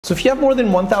So if you have more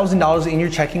than $1,000 in your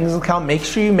checking account, make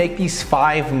sure you make these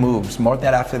 5 moves. More of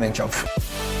that after the intro.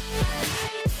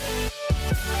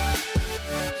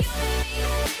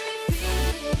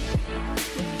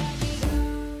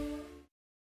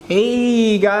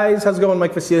 Hey guys, how's it going?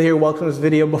 Mike Vasile here. Welcome to this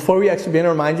video. Before we actually begin, I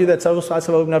remind you that several spots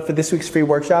have opened up for this week's free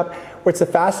workshop, where it's the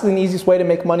fastest and easiest way to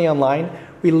make money online.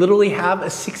 We literally have a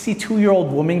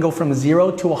 62-year-old woman go from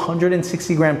 0 to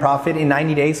 160 grand profit in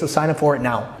 90 days, so sign up for it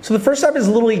now. So the first step is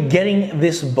literally getting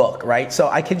this book, right? So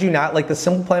I kid you not, like the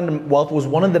Simple Plan to Wealth was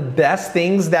one of the best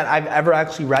things that I've ever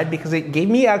actually read, because it gave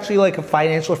me actually like a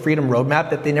financial freedom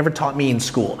roadmap that they never taught me in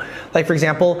school. Like for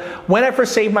example, when I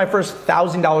first saved my first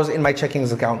 $1,000 in my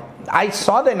checking account, I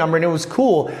saw that number and it was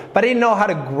cool, but I didn't know how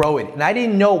to grow it. And I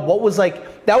didn't know what was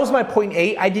like, that was my point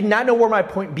A. I did not know where my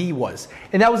point B was.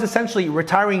 And that was essentially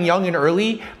retiring young and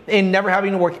early and never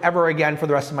having to work ever again for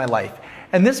the rest of my life.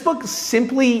 And this book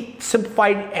simply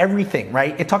simplified everything,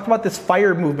 right? It talked about this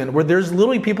FIRE movement where there's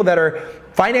literally people that are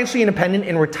financially independent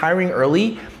and retiring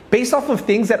early based off of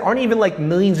things that aren't even like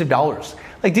millions of dollars.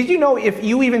 Like, did you know if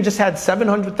you even just had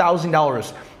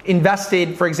 $700,000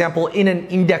 invested, for example, in an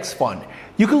index fund,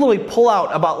 you could literally pull out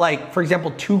about like, for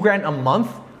example, $2 grand a month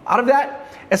out of that?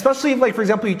 Especially if, like, for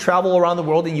example, you travel around the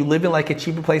world and you live in like a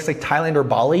cheaper place like Thailand or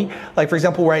Bali. Like, for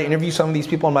example, where I interview some of these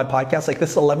people on my podcast, like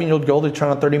this 11-year-old girl, they're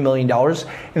trying on $30 million.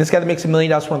 And this guy that makes $1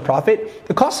 million per month profit,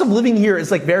 the cost of living here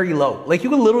is like very low. Like, you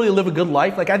can literally live a good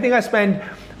life. Like, I think I spend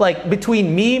like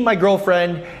between me, my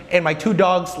girlfriend, and my 2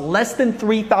 dogs, less than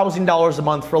 $3,000 a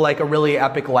month for like a really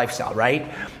epic lifestyle, right?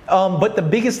 But the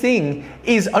biggest thing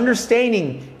is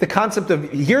understanding the concept of,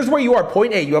 here's where you are,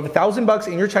 point A, you have $1,000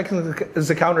 in your checking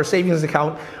account or savings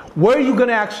account. Where are you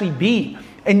gonna actually be?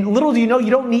 And little do you know, you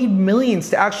don't need millions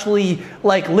to actually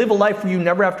like live a life where you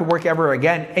never have to work ever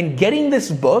again. And getting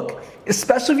this book,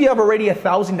 especially if you have already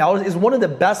 $1,000, is one of the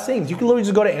best things. You can literally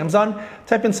just go to Amazon,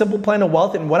 type in Simple Plan to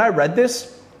Wealth, and when I read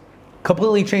this,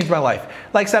 completely changed my life.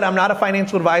 Like I said, I'm not a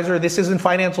financial advisor. This isn't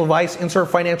financial advice.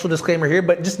 Insert financial disclaimer here.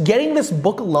 But just getting this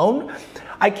book alone,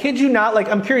 I kid you not, like,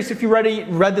 I'm curious if you already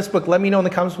read this book, let me know in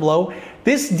the comments below.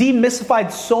 This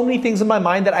demystified so many things in my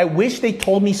mind that I wish they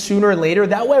told me sooner or later.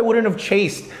 That way I wouldn't have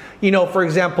chased, you know, for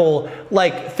example,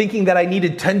 like thinking that I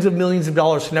needed tens of millions of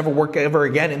dollars to never work ever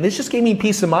again. And this just gave me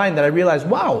peace of mind that I realized,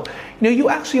 wow, you know, you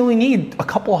actually only need a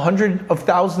couple hundred of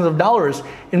thousands of dollars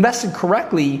invested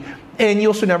correctly, and you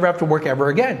also never have to work ever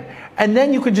again. And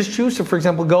then you could just choose to, for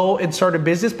example, go and start a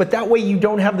business, but that way you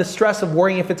don't have the stress of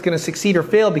worrying if it's gonna succeed or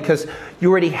fail, because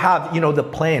you already have, you know, the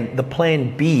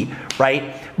plan B,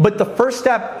 right? But the first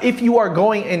step, if you are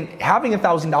going and having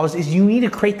 $1,000, is you need to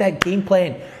create that game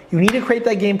plan. You need to create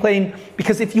that game plan,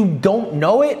 because if you don't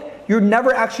know it, you're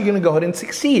never actually gonna go ahead and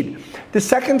succeed. The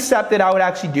second step that I would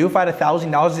actually do if I had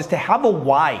 $1,000 is to have a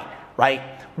why, right?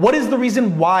 What is the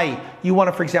reason why you want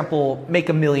to, for example, make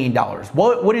 $1 million?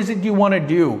 What is it you want to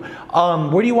do?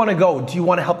 Where do you want to go? Do you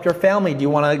want to help your family? Do you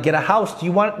want to get a house? Do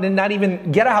you want to not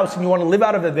even get a house and you want to live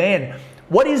out of a van?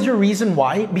 What is your reason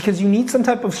why? Because you need some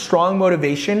type of strong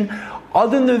motivation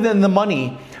other than the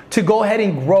money to go ahead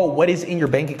and grow what is in your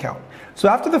bank account. So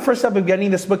after the first step of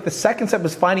getting this book, the second step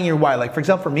is finding your why. Like, for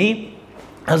example, for me,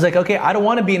 I was like, okay, I don't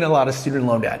want to be in a lot of student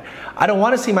loan debt. I don't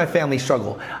want to see my family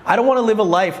struggle. I don't want to live a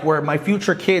life where my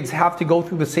future kids have to go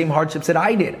through the same hardships that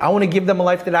I did. I want to give them a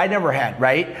life that I never had,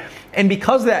 right? And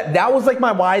because of that, that was like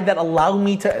my why that allowed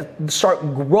me to start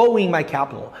growing my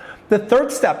capital. The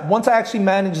third step, once I actually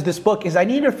managed this book, is I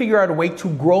need to figure out a way to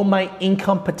grow my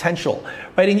income potential,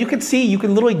 right? And you can see, you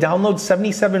can literally download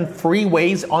 77 free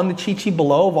ways on the cheat sheet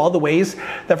below of all the ways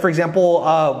that, for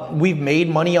example, we've made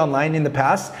money online in the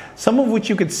past. Some of which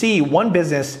you could see, one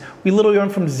business, we literally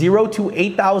went from 0 to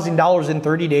 $8,000 in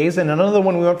 30 days. And another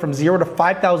one, we went from 0 to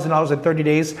 $5,000 in 30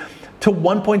 days. To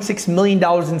 $1.6 million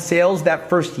in sales that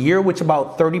first year, which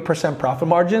about 30% profit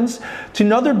margins. To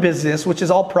another business, which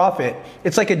is all profit.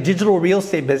 It's like a digital real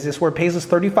estate business where it pays us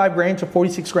 35 grand to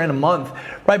 46 grand a month,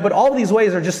 right? But all of these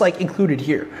ways are just like included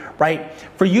here, right?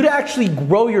 For you to actually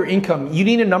grow your income, you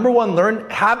need to, number one,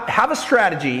 have a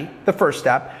strategy, the first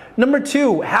step. Number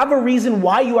two, have a reason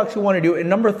why you actually want to do it. And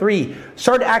number three,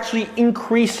 start actually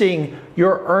increasing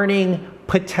your earning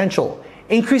potential.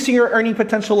 Increasing your earning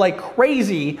potential like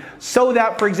crazy so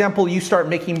that, for example, you start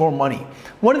making more money.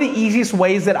 One of the easiest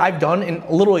ways that I've done, and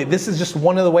literally this is just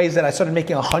one of the ways that I started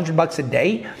making $100 a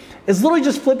day, is literally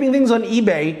just flipping things on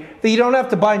eBay that you don't have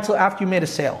to buy until after you made a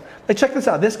sale. Like, check this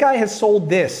out. This guy has sold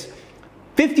this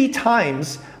 50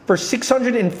 times for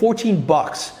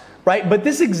 $614, right? But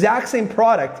this exact same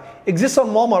product exists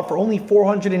on Walmart for only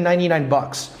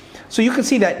 $499. So you can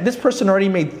see that this person already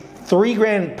made $3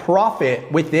 grand profit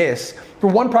with this for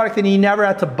one product that he never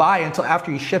had to buy until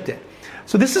after he shipped it.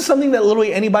 So this is something that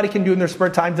literally anybody can do in their spare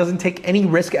time, doesn't take any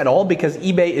risk at all because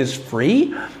eBay is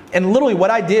free. And literally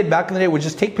what I did back in the day was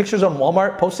just take pictures on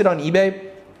Walmart, post it on eBay,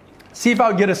 see if I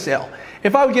would get a sale.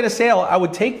 If I would get a sale, I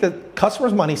would take the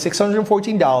customer's money,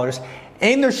 $614,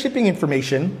 and their shipping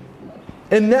information,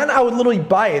 and then I would literally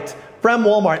buy it from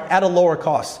Walmart at a lower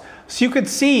cost. So you could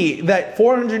see that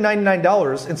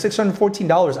 $499 and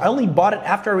 $614, I only bought it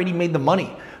after I already made the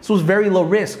money. So it was very low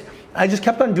risk. I just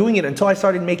kept on doing it until I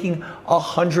started making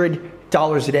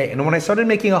 $100 a day. And when I started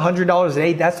making $100 a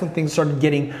day, that's when things started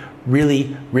getting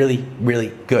really, really, really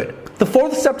good. The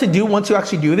fourth step to do once you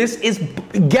actually do this is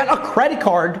get a credit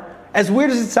card, as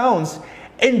weird as it sounds,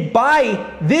 and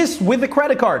buy this with a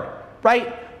credit card,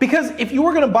 right? Because if you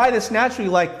were gonna buy this naturally,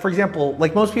 like for example,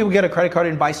 like most people get a credit card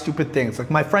and buy stupid things.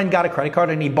 Like my friend got a credit card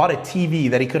and he bought a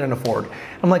TV that he couldn't afford.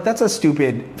 I'm like, that's a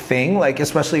stupid thing. Like,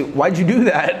 especially, why'd you do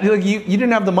that? Like you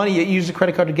didn't have the money, you used a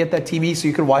credit card to get that TV so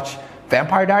you could watch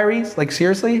Vampire Diaries? Like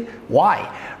seriously,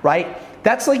 why, right?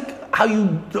 That's like how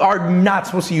you are not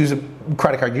supposed to use a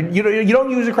credit card. You don't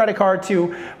use a credit card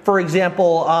to, for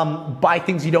example, buy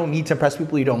things you don't need to impress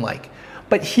people you don't like.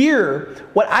 But here,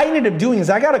 what I ended up doing is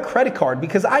I got a credit card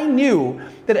because I knew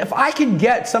that if I could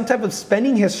get some type of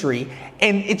spending history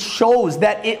and it shows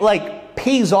that it like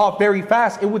pays off very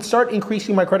fast, it would start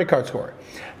increasing my credit card score.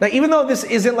 Now, even though this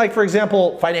isn't like, for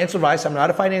example, financial advice, I'm not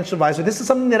a financial advisor, this is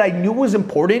something that I knew was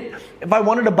important if I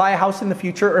wanted to buy a house in the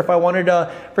future or if I wanted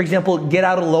to, for example, get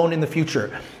out a loan in the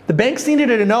future. The banks needed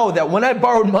to know that when I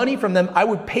borrowed money from them, I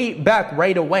would pay it back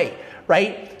right away.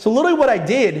 Right? So literally what I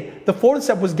did, the fourth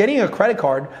step was getting a credit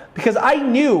card because I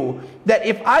knew that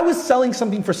if I was selling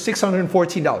something for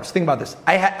 $614, think about this,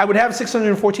 I would have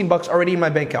 614 bucks already in my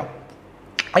bank account.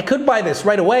 I could buy this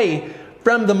right away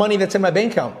from the money that's in my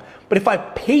bank account. But if I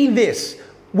pay this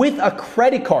with a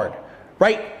credit card,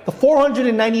 right, the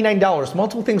 $499,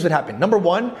 multiple things would happen. Number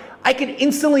one, I could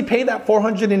instantly pay that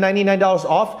 $499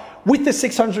 off with the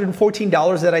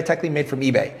 $614 that I technically made from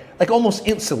eBay, like almost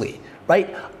instantly.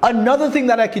 Right? Another thing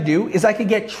that I could do is I could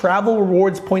get travel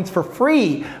rewards points for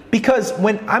free because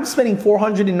when I'm spending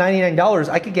 $499,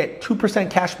 I could get 2%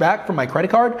 cash back from my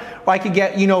credit card, or I could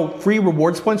get, free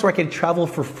rewards points where I could travel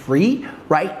for free,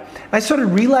 right? And I started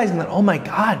realizing that, oh my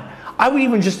God, I would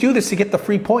even just do this to get the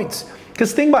free points.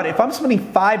 Because think about it, if I'm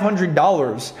spending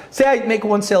 $500, say I make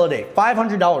one sale a day,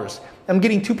 $500, I'm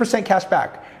getting 2% cash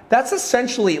back. That's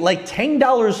essentially like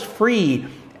 $10 free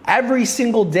every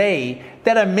single day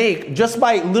that I make just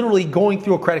by literally going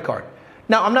through a credit card.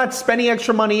 Now, I'm not spending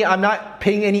extra money. I'm not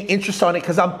paying any interest on it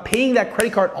because I'm paying that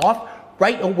credit card off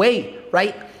right away,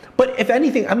 right? But if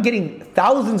anything, I'm getting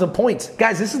thousands of points.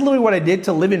 Guys, this is literally what I did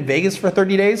to live in Vegas for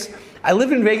 30 days. I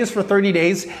lived in Vegas for 30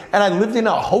 days and I lived in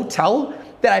a hotel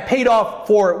that I paid off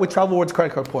for with Travel Rewards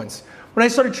credit card points. When I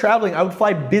started traveling, I would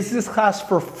fly business class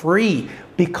for free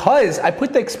because I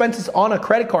put the expenses on a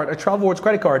credit card, a Travel Rewards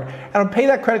credit card, and I'd pay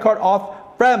that credit card off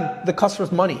from the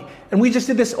customer's money. And we just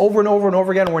did this over and over and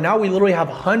over again, where now we literally have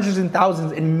hundreds and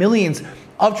thousands and millions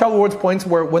of Travel Rewards points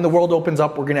where when the world opens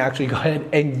up, we're gonna actually go ahead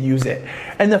and use it.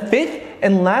 And the fifth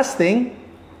and last thing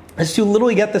is to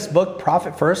literally get this book,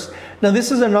 Profit First. Now,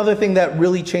 this is another thing that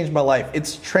really changed my life.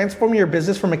 It's transforming your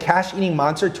business from a cash-eating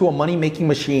monster to a money-making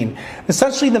machine.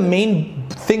 Essentially, the main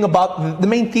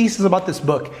thesis about this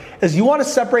book is you wanna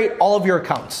separate all of your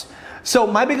accounts. So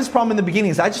my biggest problem in the beginning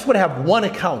is I just would have one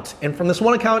account. And from this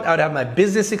one account, I would have my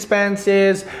business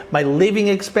expenses, my living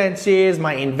expenses,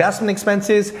 my investment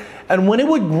expenses. And when it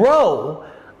would grow,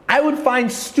 I would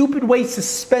find stupid ways to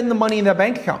spend the money in that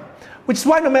bank account. Which is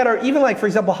why no matter, even like, for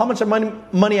example, how much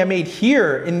money I made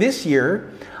here in this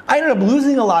year, I ended up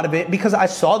losing a lot of it because I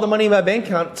saw the money in my bank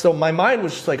account. So my mind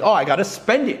was just like, oh, I gotta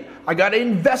spend it. I gotta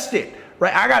invest it.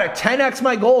 Right? I gotta 10x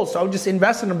my goals, so I would just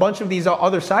invest in a bunch of these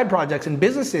other side projects and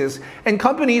businesses and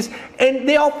companies, and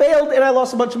they all failed and I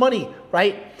lost a bunch of money,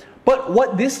 right? But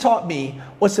what this taught me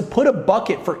was to put a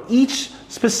bucket for each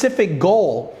specific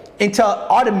goal and to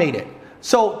automate it.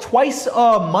 So twice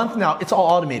a month now, it's all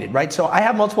automated, right? So I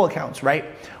have multiple accounts, right?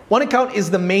 One account is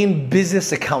the main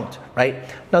business account, right?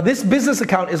 Now this business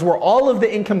account is where all of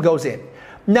the income goes in.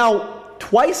 Now,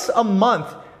 twice a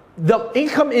month, the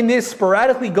income in this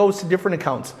sporadically goes to different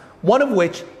accounts, one of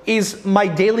which is my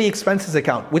daily expenses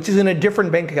account, which is in a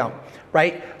different bank account,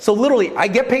 right? So literally, I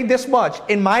get paid this much.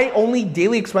 In my only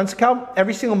daily expense account,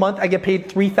 every single month, I get paid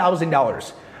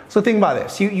 $3,000. So think about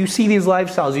this. You see these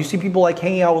lifestyles. You see people like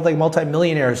hanging out with like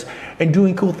multimillionaires and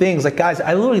doing cool things. Like, guys,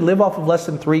 I literally live off of less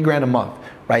than $3,000 a month,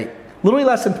 right? Literally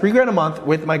less than $3,000 a month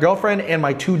with my girlfriend and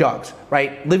my 2 dogs,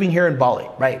 right? Living here in Bali,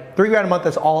 right? $3,000 a month,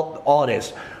 that's all it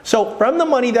is. So from the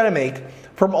money that I make,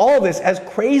 from all of this, as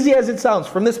crazy as it sounds,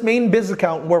 from this main business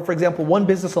account where, for example, one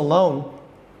business alone,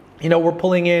 you know, we're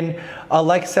pulling in,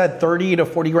 like I said, 30 to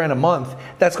 40 grand a month.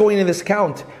 That's going into this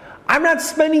account. I'm not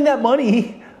spending that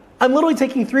money. I'm literally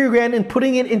taking 3 grand and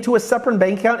putting it into a separate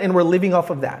bank account, and we're living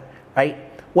off of that, right?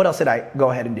 What else did I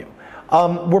go ahead and do?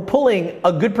 We're pulling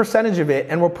a good percentage of it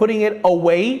and we're putting it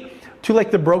away to like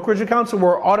the brokerage account. So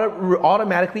we're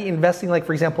automatically investing, like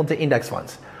for example, into index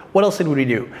funds. What else did we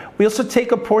do? We also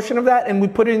take a portion of that and we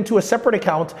put it into a separate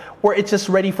account where it's just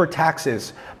ready for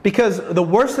taxes. Because the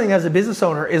worst thing as a business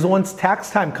owner is once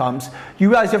tax time comes,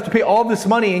 you guys have to pay all this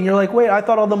money and you're like, wait, I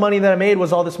thought all the money that I made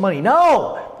was all this money.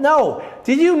 No.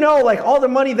 Did you know like all the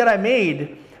money that I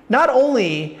made, not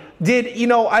only did, you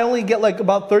know, I only get like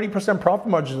about 30% profit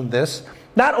margins in this,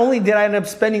 not only did I end up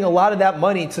spending a lot of that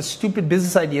money to stupid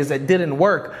business ideas that didn't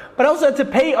work, but I also had to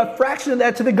pay a fraction of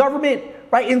that to the government,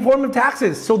 right, in form of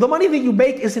taxes. So the money that you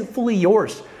make isn't fully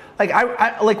yours. Like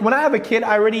like when I have a kid,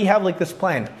 I already have like this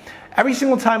plan. Every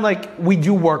single time like we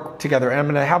do work together and I'm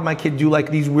gonna have my kid do like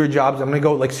these weird jobs, I'm gonna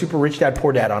go like super rich dad,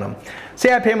 poor dad on him.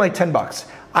 Say I pay him like 10 bucks.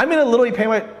 I'm gonna literally pay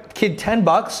my kid 10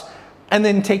 bucks and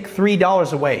then take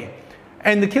 $3 away.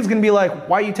 And the kid's gonna be like,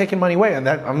 why are you taking money away? And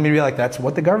I'm gonna be like, that's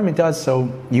what the government does.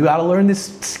 So you gotta learn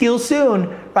this skill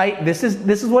soon, right? This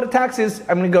is what a tax is.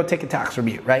 I'm gonna go take a tax from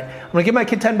you, right? I'm gonna give my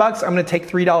kid 10 bucks. I'm gonna take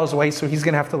 $3 away. So he's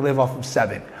gonna have to live off of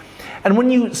 7. And when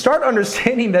you start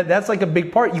understanding that that's like a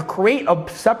big part, you create a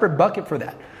separate bucket for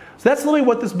that. So that's literally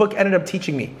what this book ended up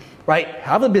teaching me, right?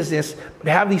 Have a business, but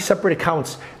have these separate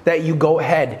accounts that you go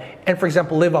ahead and, for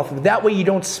example, live off of. That way you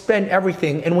don't spend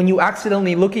everything. And when you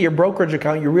accidentally look at your brokerage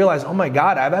account, you realize, oh my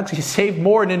God, I've actually saved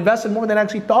more and invested more than I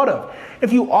actually thought of.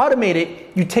 If you automate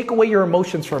it, you take away your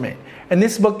emotions from it. And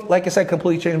this book, like I said,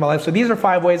 completely changed my life. So these are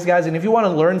 5 ways, guys. And if you want to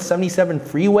learn 77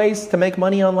 free ways to make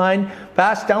money online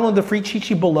fast, download the free cheat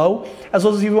sheet below. As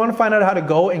well as if you want to find out how to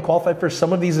go and qualify for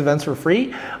some of these events for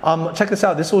free, check this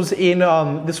out. This was in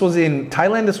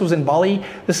Thailand. This was in Bali.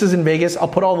 This is in Vegas. I'll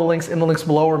put all the links in the links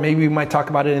below, or maybe we might talk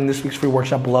about it in this week's free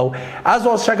workshop below. As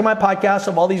well as check out my podcast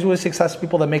of all these really successful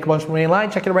people that make a bunch of money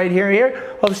online. Check it right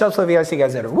here. Hope this helps. Love you guys. See you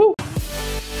guys later. Woo!